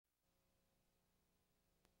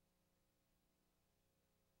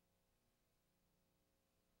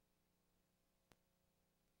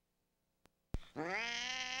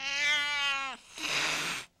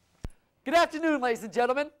Good afternoon, ladies and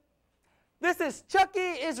gentlemen. This is Chucky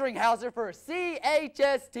Isringhauser for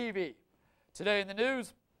CHS-TV. Today in the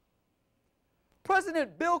news,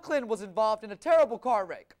 President Bill Clinton was involved in a terrible car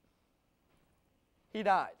wreck. He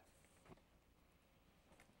died.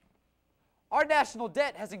 Our national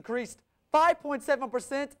debt has increased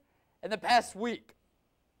 5.7% in the past week.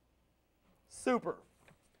 Super.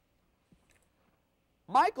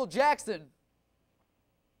 Michael Jackson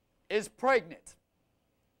is pregnant.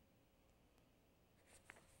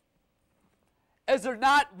 Is there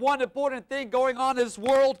not one important thing going on in this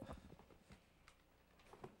world?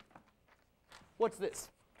 What's this?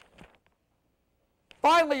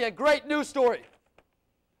 Finally, a great news story.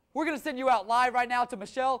 We're going to send you out live right now to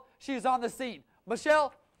Michelle. She is on the scene.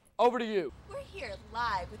 Michelle, over to you. We're here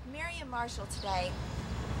live with Miriam Marshall today.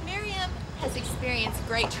 Miriam has experienced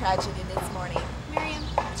great tragedy this morning. Miriam,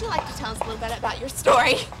 would you like to tell us a little bit about your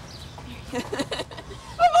story? I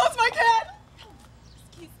lost my cat!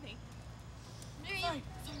 Excuse me. Miriam,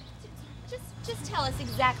 just tell us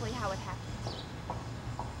exactly how it happened.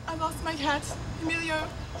 I lost my cat, Emilio,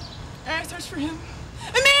 and I searched for him.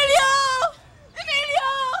 Emilio!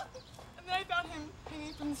 Emilio! And then I found him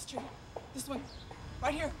hanging from this tree. This one,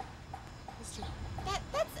 right here. This tree.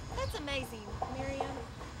 That's amazing, Miriam.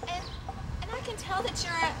 And I can tell that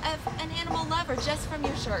you're an animal lover just from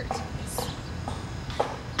your shirt. Yes.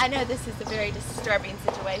 I know this is a very disturbing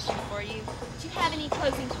situation for you. Do you have any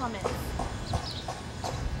closing comments?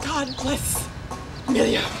 God bless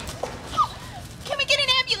Emilio. Can we get an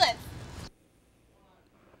ambulance?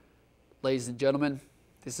 Ladies and gentlemen,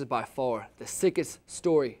 this is by far the sickest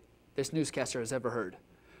story this newscaster has ever heard.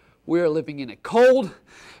 We are living in a cold,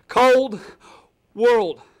 cold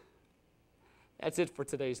world. That's it for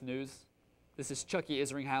today's news. This is Chucky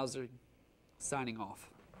Isringhauser signing off.